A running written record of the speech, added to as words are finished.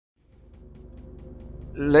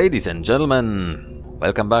Ladies and gentlemen,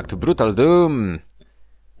 welcome back to Brutal Doom.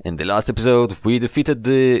 In the last episode, we defeated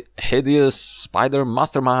the hideous spider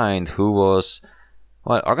mastermind who was,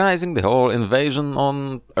 well, organizing the whole invasion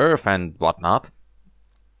on Earth and whatnot.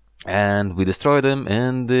 And we destroyed him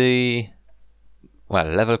in the, well,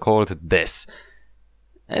 level called this.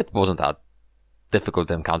 It wasn't a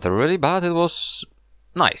difficult encounter really, but it was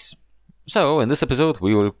nice. So, in this episode,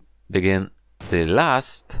 we will begin the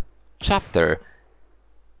last chapter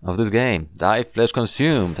of this game, Die Flesh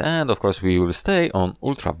Consumed, and of course we will stay on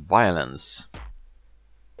Ultra Violence.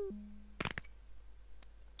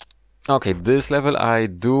 Okay, this level I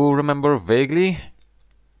do remember vaguely.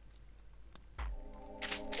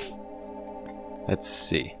 Let's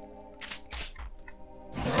see.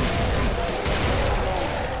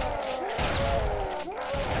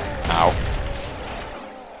 Ow.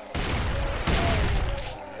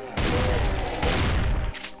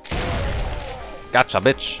 Gotcha,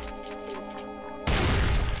 bitch.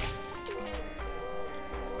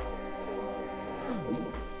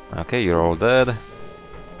 Okay, you're all dead.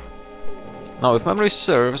 Now, if memory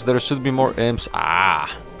serves, there should be more imps.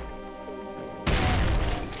 Ah!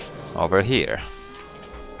 Over here.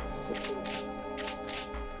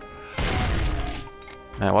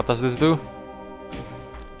 And what does this do?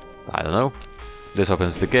 I don't know. This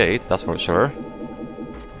opens the gate, that's for sure.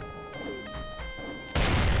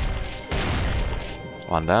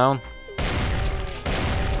 One down.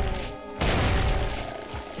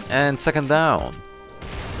 And second down.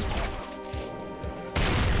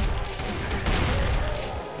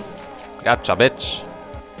 Gotcha, bitch.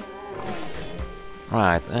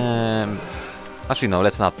 Right, actually no,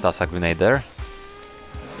 let's not toss a grenade there.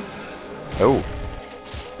 Oh.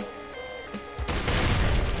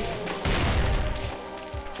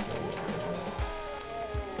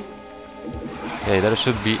 Okay, there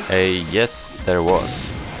should be a... yes, there was.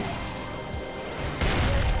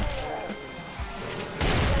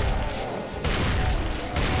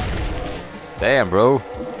 Damn, bro.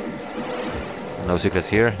 No secrets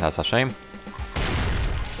here, that's a shame.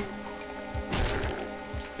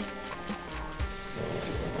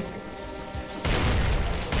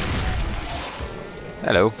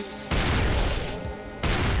 Hello.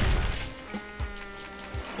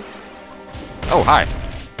 Oh, hi.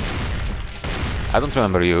 I don't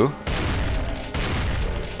remember you.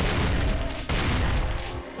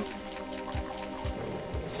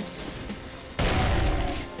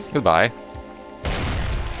 Goodbye.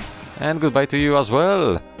 And goodbye to you as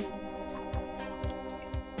well.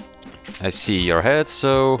 I see your head,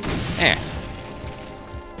 so... eh.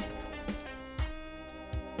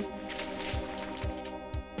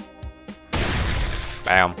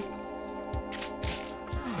 Bam.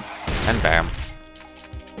 And bam.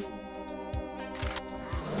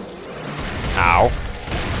 Ow.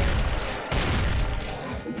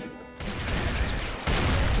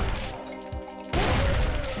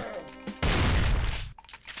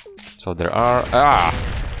 So there are...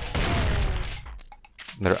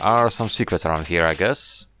 there are some secrets around here, I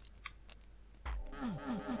guess.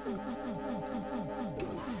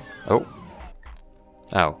 Oh.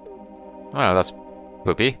 Oh. Well, that's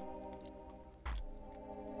poopy.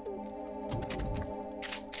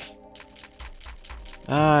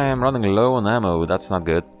 I am running low on ammo, that's not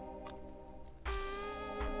good.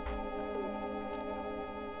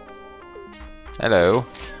 Hello.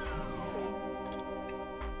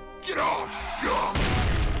 Get off, scum!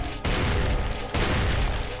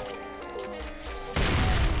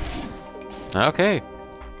 Okay.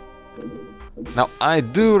 Now, I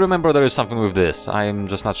do remember there is something with this. I'm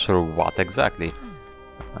just not sure what exactly.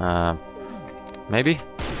 Maybe?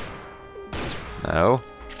 No.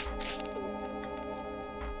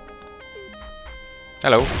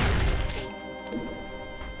 Hello.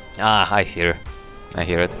 Ah, I hear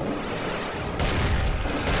it.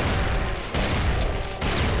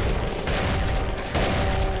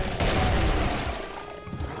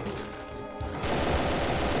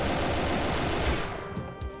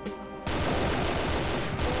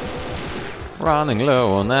 Running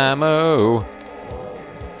low on ammo.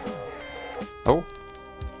 Oh.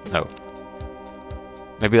 No.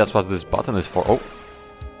 Maybe that's what this button is for. Oh.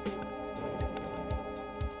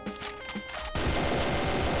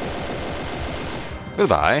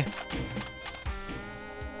 Goodbye.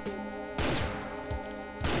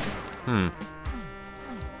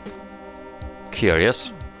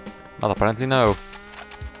 Curious. But apparently no.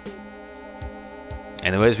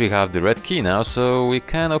 Anyways, we have the red key now, so we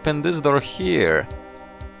can open this door here.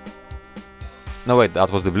 No wait, that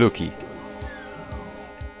was the blue key.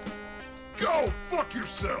 Go fuck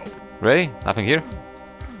yourself! Ray, nothing here?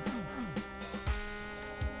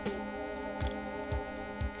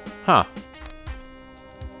 Huh.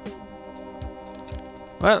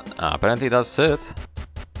 Well, apparently that's it.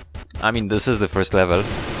 I mean, this is the first level.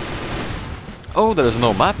 Oh, there is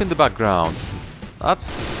no map in the background. That's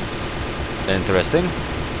interesting.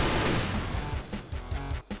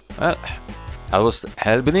 Well, that was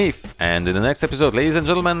Hell Beneath, and in the next episode, ladies and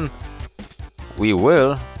gentlemen, we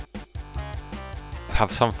will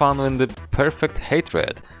have some fun with the Perfect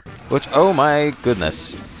Hatred, which, oh my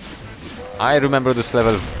goodness, I remember this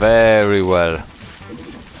level very well.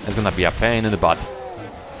 It's gonna be a pain in the butt.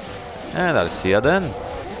 And I'll see ya then.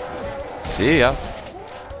 See ya.